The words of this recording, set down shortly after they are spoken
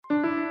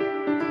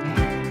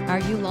Are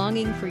you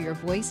longing for your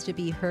voice to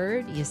be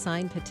heard? You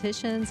sign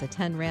petitions,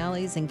 attend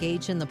rallies,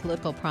 engage in the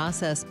political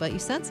process, but you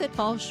sense it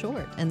falls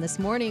short. And this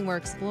morning we're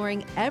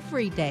exploring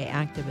everyday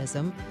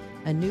activism,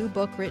 a new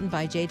book written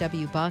by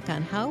J.W. Buck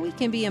on how we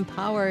can be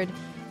empowered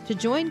to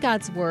join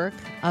God's work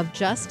of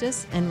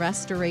justice and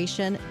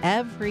restoration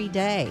every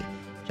day.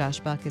 Josh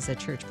Buck is a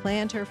church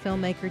planter,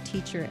 filmmaker,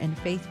 teacher, and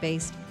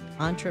faith-based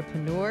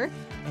entrepreneur,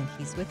 and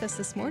he's with us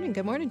this morning.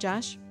 Good morning,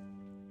 Josh.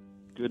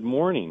 Good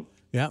morning.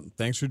 Yeah,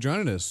 thanks for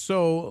joining us.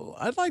 So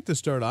I'd like to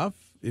start off,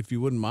 if you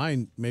wouldn't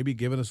mind, maybe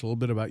giving us a little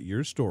bit about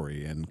your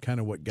story and kind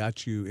of what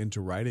got you into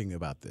writing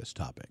about this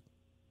topic.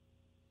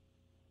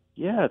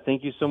 Yeah,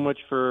 thank you so much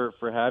for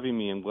having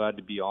me. I'm glad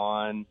to be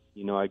on.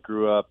 You know, I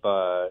grew up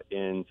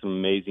in some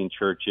amazing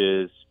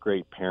churches,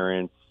 great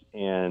parents,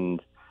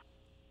 and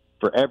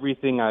for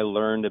everything I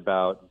learned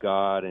about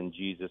God and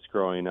Jesus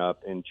growing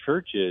up in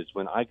churches,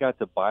 when I got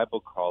to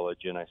Bible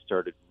college and I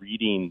started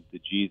reading the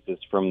Jesus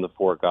from the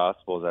four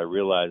Gospels, I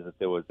realized that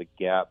there was a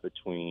gap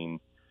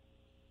between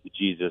the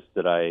Jesus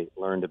that I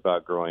learned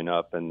about growing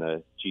up and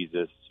the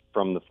Jesus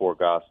from the four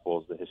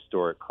Gospels, the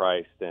historic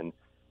Christ. And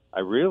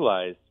I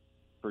realized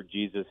for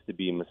Jesus to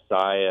be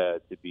Messiah,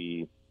 to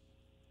be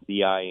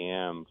the I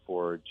Am,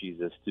 for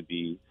Jesus to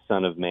be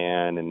Son of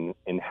Man and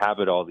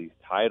inhabit all these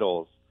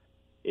titles,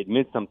 it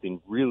meant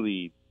something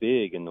really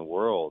big in the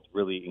world,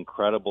 really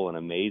incredible and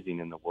amazing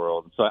in the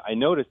world. So I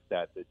noticed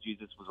that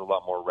Jesus was a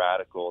lot more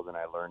radical than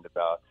I learned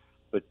about.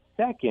 But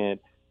second,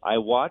 I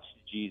watched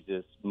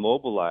Jesus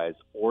mobilize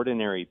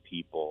ordinary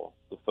people,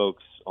 the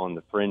folks on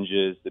the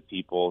fringes, the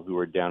people who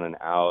were down and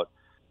out,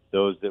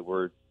 those that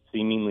were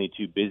seemingly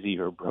too busy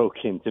or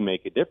broken to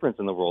make a difference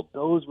in the world.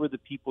 Those were the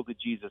people that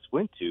Jesus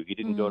went to. He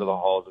didn't go to the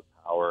halls of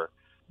power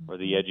or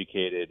the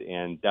educated,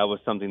 and that was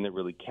something that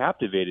really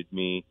captivated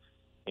me.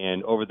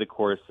 And over the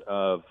course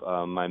of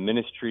my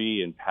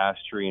ministry and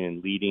pastoring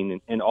and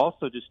leading and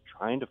also just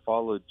trying to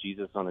follow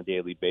Jesus on a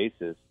daily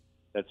basis,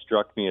 that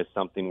struck me as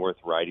something worth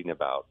writing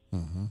about.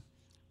 Mm-hmm.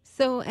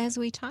 So as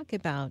we talk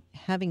about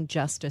having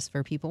justice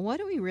for people, what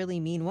do we really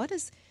mean? What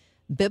is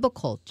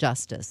biblical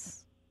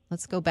justice?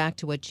 Let's go back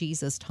to what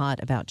Jesus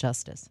taught about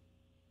justice.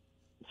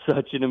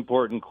 Such an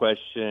important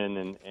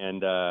question.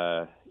 And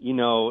you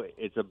know,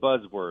 it's a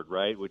buzzword,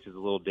 right, which is a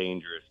little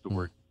dangerous, the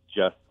word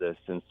justice.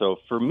 And so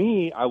for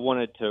me, I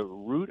wanted to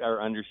root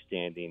our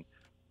understanding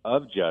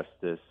of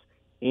justice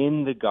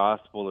in the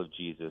gospel of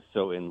Jesus.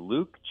 So in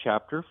Luke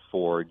chapter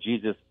 4,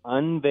 Jesus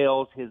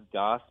unveils his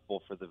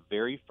gospel for the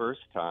very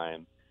first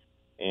time,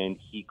 and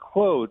he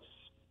quotes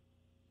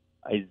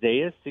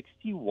Isaiah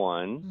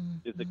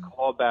 61. It's a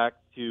callback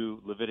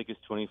to Leviticus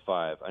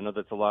 25. I know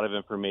that's a lot of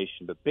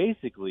information, but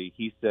basically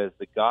he says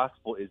the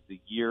gospel is the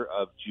year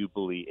of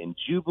Jubilee, and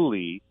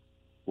Jubilee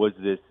was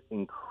this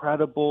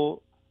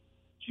incredible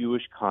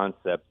Jewish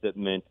concept that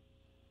meant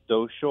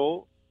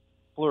social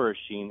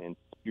flourishing and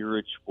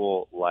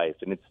spiritual life.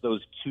 And it's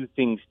those two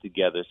things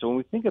together. So when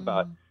we think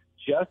about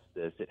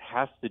justice, it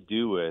has to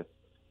do with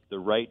the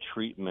right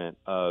treatment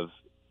of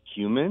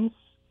humans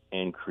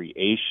and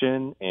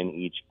creation and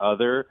each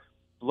other,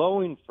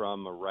 flowing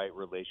from a right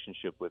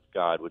relationship with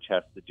God, which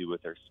has to do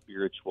with our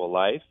spiritual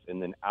life. And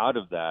then out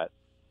of that,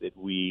 that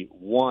we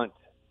want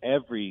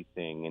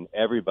everything and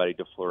everybody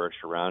to flourish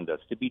around us,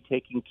 to be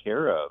taken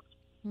care of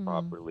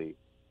properly.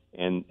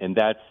 And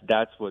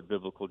that's what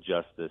biblical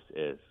justice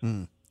is.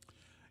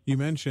 You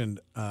mentioned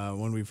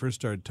when we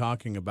first started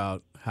talking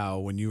about how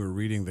when you were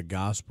reading the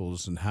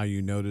Gospels and how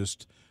you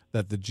noticed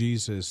that the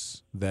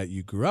Jesus that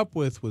you grew up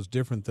with was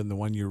different than the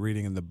one you're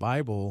reading in the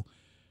Bible.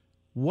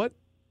 Why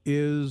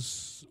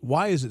is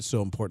it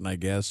so important, I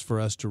guess, for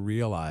us to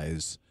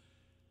realize,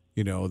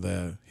 you know,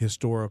 the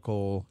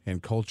historical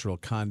and cultural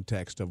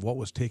context of what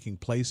was taking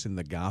place in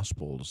the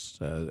Gospels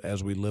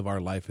as we live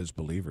our life as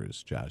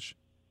believers, Josh?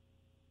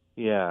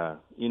 Yeah.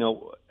 You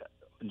know,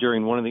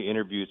 during one of the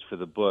interviews for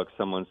the book,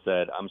 someone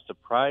said, I'm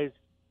surprised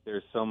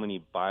there's so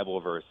many Bible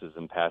verses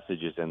and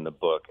passages in the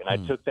book. And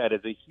I took that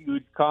as a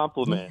huge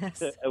compliment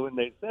when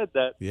they said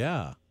that.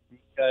 Yeah.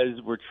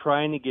 Because we're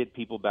trying to get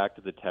people back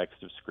to the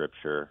text of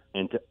Scripture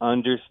and to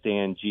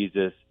understand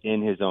Jesus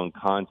in his own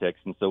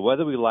context. And so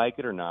whether we like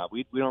it or not,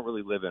 we don't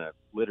really live in a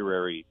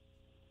literary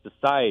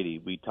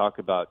society. We talk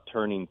about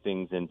turning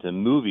things into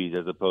movies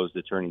as opposed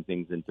to turning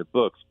things into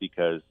books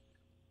because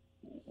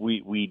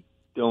we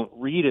don't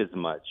read as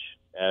much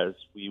as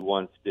we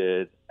once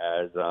did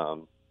as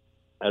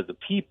a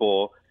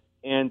people,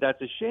 and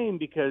that's a shame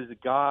because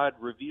God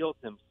revealed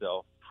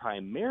himself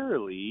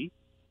primarily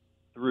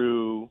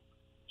through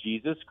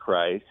Jesus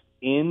Christ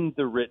in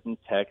the written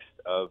text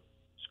of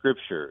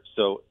Scripture.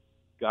 So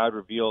God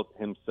revealed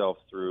himself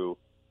through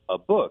a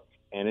book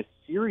and a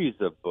series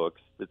of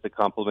books that's a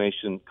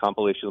compilation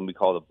we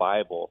call the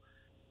Bible.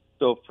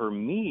 So for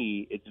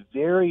me, it's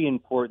very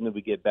important that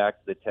we get back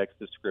to the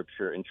text of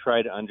Scripture and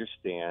try to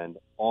understand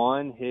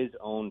on his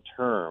own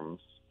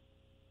terms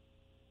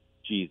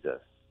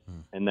Jesus.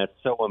 And that's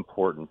so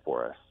important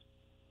for us.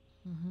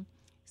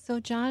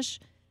 So, Josh,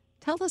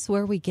 tell us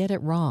where we get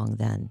it wrong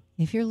then.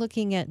 If you're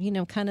looking at,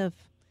 kind of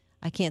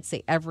I can't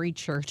say every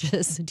church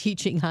is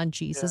teaching on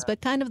Jesus,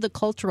 but kind of the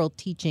cultural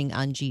teaching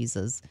on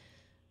Jesus.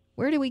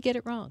 Where do we get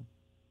it wrong?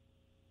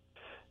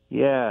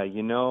 Yeah,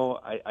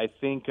 I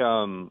think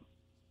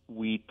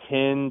we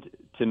tend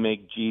to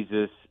make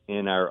Jesus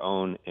in our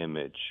own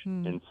image,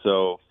 and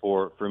so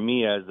for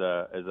me as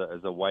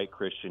a white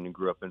Christian who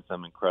grew up in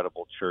some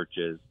incredible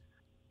churches,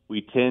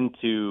 we tend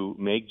to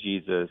make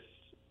Jesus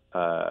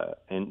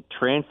and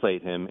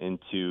translate him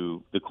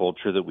into the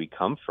culture that we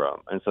come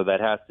from, and so that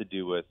has to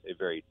do with a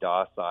very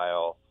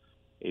docile,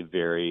 a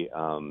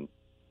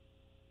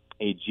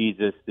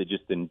Jesus that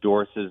just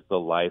endorses the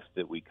life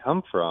that we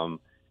come from,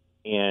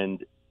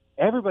 and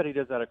everybody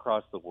does that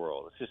across the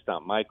world. It's just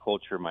not my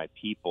culture, my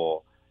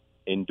people,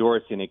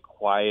 endorsing a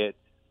quiet,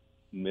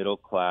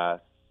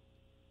 middle-class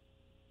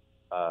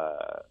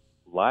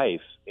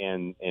life.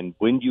 And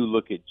when you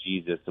look at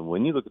Jesus and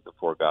when you look at the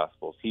four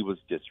Gospels, he was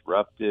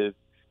disruptive.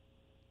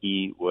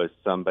 He was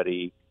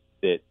somebody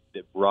that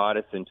brought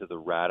us into the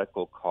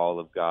radical call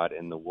of God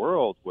in the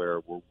world,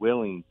 where we're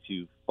willing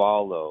to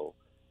follow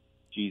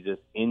Jesus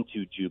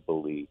into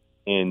Jubilee.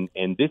 And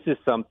this is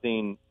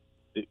something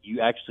that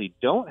you actually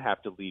don't have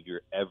to leave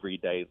your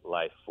everyday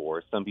life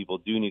for. Some people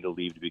do need to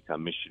leave to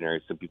become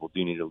missionaries. Some people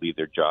do need to leave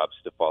their jobs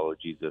to follow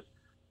Jesus.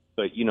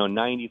 But,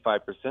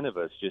 95% of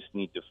us just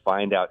need to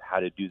find out how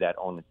to do that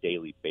on a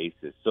daily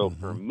basis. So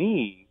for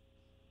me,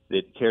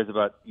 that cares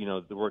about,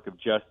 the work of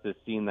justice,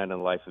 seeing that in the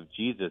life of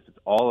Jesus, it's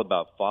all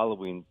about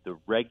following the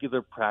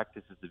regular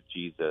practices of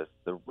Jesus,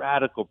 the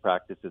radical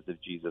practices of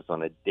Jesus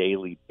on a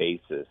daily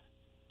basis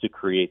to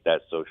create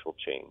that social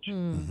change.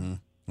 Mm-hmm.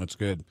 That's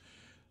good.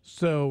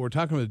 So we're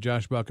talking with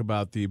Josh Buck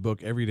about the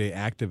book Everyday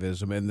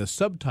Activism, and the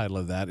subtitle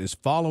of that is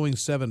Following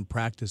 7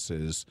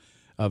 Practices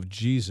of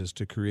Jesus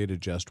to Create a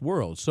Just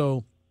World.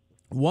 So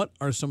what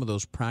are some of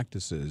those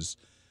practices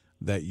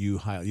that you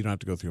highlight? You don't have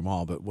to go through them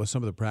all, but what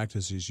some of the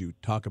practices you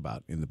talk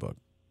about in the book?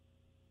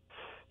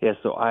 Yeah,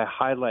 so I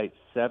highlight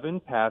 7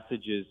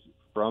 passages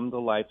from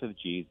the life of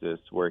Jesus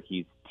where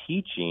he's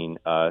teaching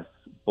us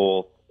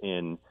both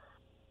in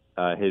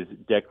his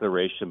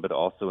declaration, but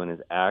also in his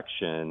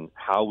action,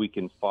 how we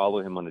can follow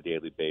him on a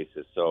daily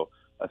basis. So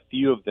a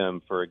few of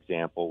them, for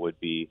example, would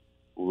be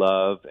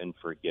love and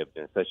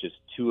forgiveness. That's just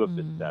 2 of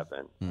the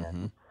 7.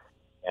 Mm-hmm.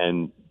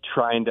 And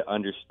trying to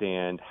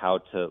understand how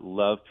to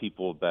love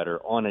people better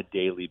on a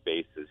daily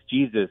basis.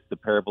 Jesus, the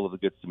parable of the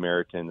Good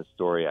Samaritan, the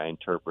story I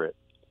interpret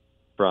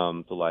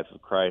from the life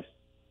of Christ,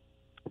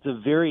 it's a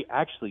very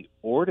actually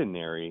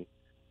ordinary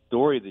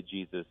story that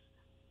Jesus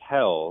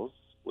tells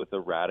with a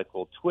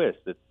radical twist.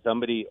 That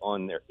somebody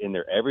in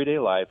their everyday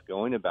life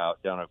going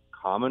about down a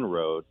common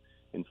road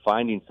and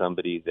finding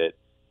somebody that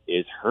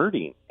is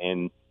hurting,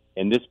 and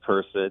this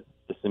person,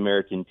 the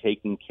Samaritan,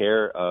 taking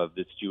care of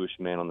this Jewish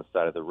man on the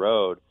side of the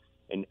road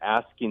and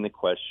asking the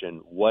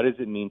question, what does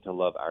it mean to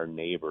love our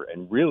neighbor?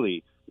 And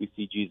really, we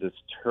see Jesus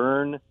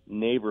turn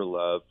neighbor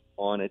love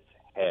on its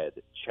head,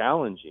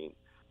 challenging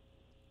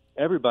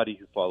everybody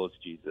who follows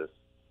Jesus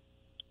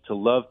to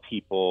love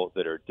people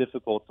that are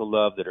difficult to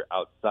love, that are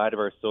outside of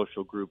our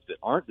social groups, that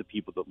aren't the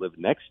people that live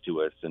next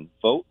to us and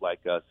vote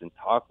like us and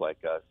talk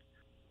like us,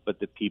 but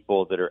the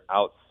people that are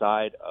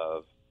outside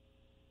of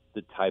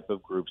the type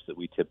of groups that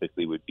we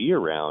typically would be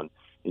around.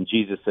 And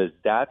Jesus says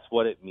that's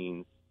what it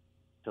means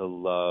to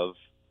love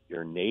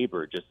your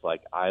neighbor just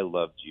like I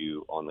loved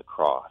you on the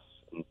cross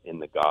in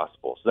the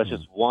gospel. So that's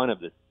just one of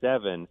the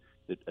 7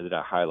 that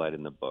I highlight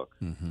in the book.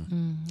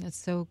 That's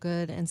so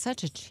good and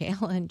such a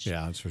challenge.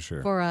 Yeah, that's for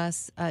sure. For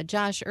us.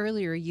 Josh,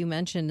 earlier you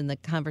mentioned in the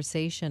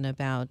conversation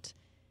about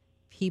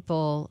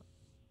people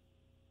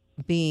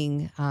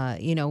being,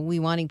 we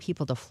wanting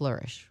people to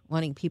flourish,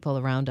 wanting people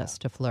around us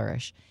to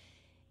flourish.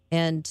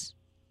 And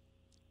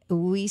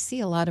we see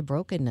a lot of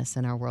brokenness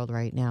in our world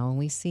right now, and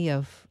we see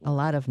a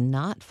lot of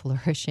not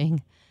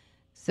flourishing.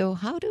 So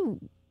how do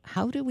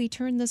we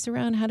turn this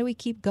around? How do we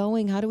keep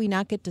going? How do we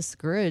not get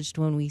discouraged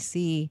when we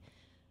see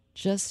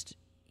just,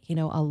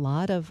 a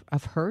lot of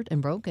hurt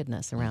and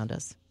brokenness around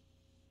us?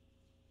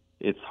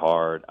 It's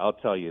hard. I'll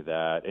tell you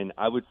that. And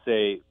I would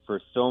say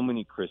for so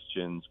many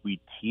Christians,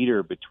 we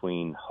teeter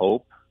between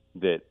hope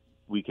that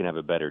we can have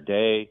a better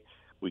day,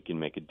 we can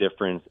make a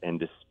difference, and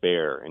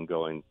despair, and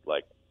going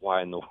like,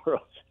 why in the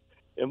world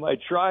am I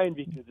trying?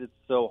 Because it's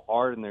so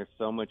hard and there's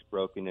so much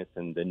brokenness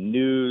in the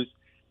news,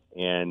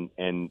 and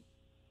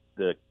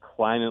the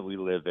climate we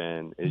live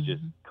in is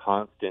just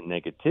constant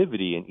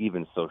negativity, and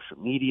even social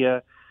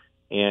media.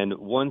 And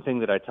one thing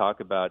that I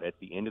talk about at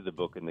the end of the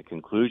book in the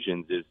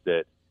conclusions is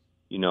that,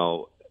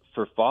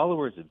 for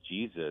followers of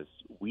Jesus,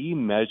 we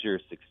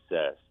measure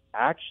success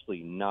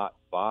actually not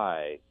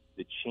by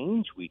the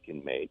change we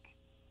can make.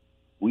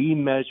 We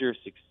measure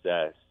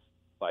success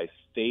by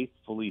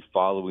faithfully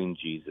following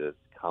Jesus,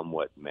 come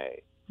what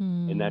may.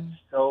 And that's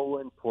so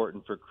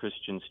important for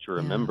Christians to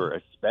remember,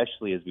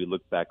 especially as we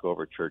look back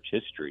over church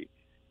history.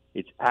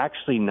 It's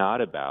actually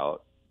not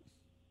about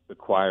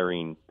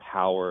acquiring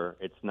power.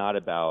 It's not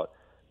about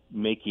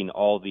making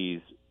all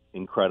these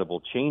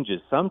incredible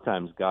changes.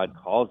 Sometimes God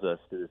calls us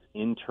to this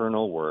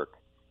internal work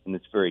and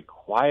this very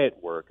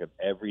quiet work of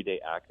everyday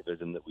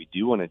activism that we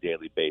do on a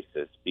daily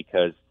basis,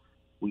 because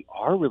we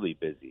are really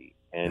busy.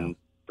 And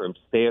from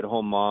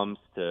stay-at-home moms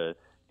to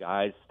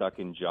guys stuck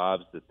in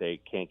jobs that they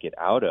can't get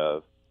out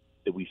of,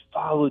 that we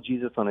follow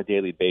Jesus on a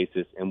daily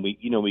basis, and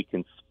we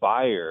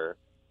conspire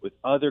with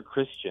other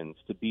Christians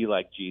to be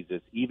like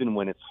Jesus, even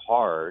when it's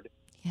hard.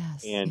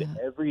 Yes. And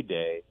every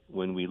day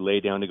when we lay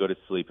down to go to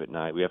sleep at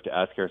night, we have to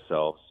ask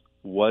ourselves,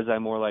 was I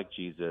more like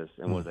Jesus,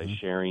 and was I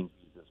sharing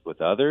Jesus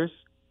with others?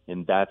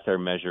 And that's our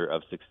measure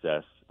of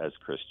success as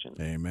Christians.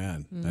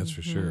 Amen. That's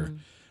for sure.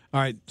 All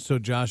right. So,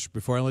 Josh,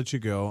 before I let you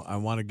go, I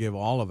want to give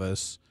all of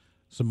us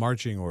some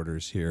marching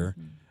orders here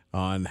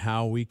on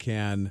how we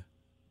can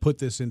put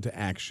this into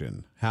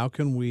action. How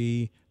can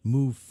we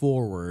move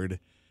forward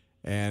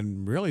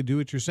and really do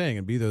what you're saying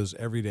and be those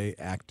everyday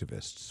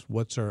activists?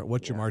 What's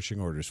your marching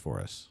orders for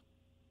us?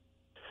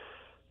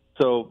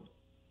 So,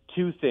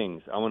 two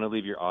things I want to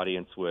leave your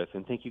audience with,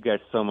 and thank you guys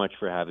so much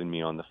for having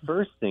me on. The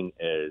first thing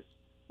is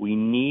we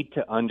need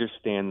to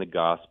understand the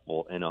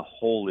gospel in a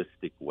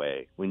holistic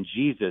way. When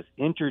Jesus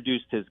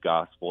introduced his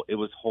gospel, it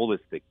was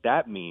holistic.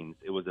 That means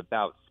it was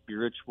about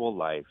spiritual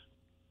life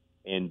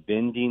and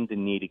bending the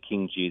knee to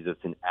King Jesus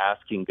and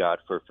asking God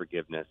for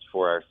forgiveness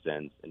for our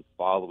sins and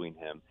following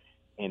him.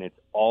 And it's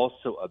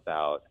also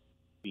about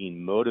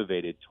being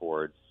motivated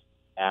towards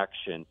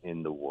action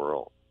in the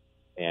world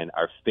and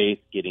our faith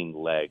getting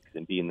legs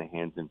and being the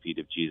hands and feet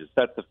of Jesus.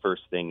 That's the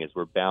first thing, is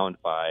we're bound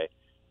by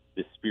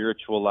the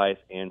spiritual life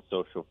and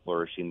social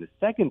flourishing. The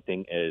second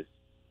thing is,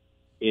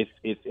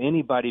 if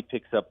anybody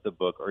picks up the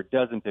book or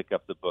doesn't pick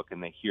up the book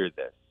and they hear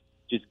this,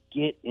 just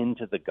get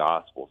into the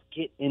Gospels,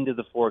 get into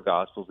the 4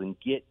 Gospels, and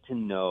get to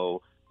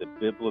know the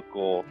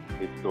biblical,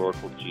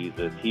 historical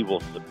Jesus. He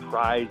will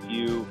surprise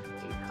you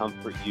and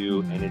comfort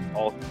you, and it's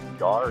also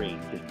jarring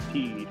to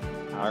see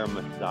our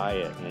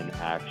Messiah in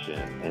action,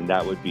 and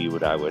that would be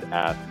what I would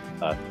ask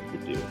us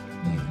to do.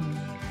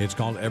 It's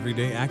called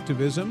Everyday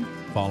Activism,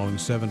 following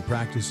 7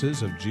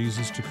 practices of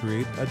Jesus to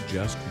create a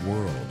just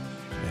world.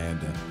 And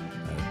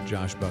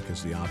Josh Buck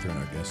is the author and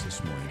our guest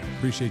this morning.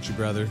 Appreciate you,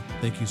 brother.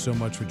 Thank you so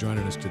much for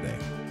joining us today.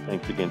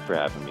 Thanks again for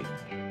having me.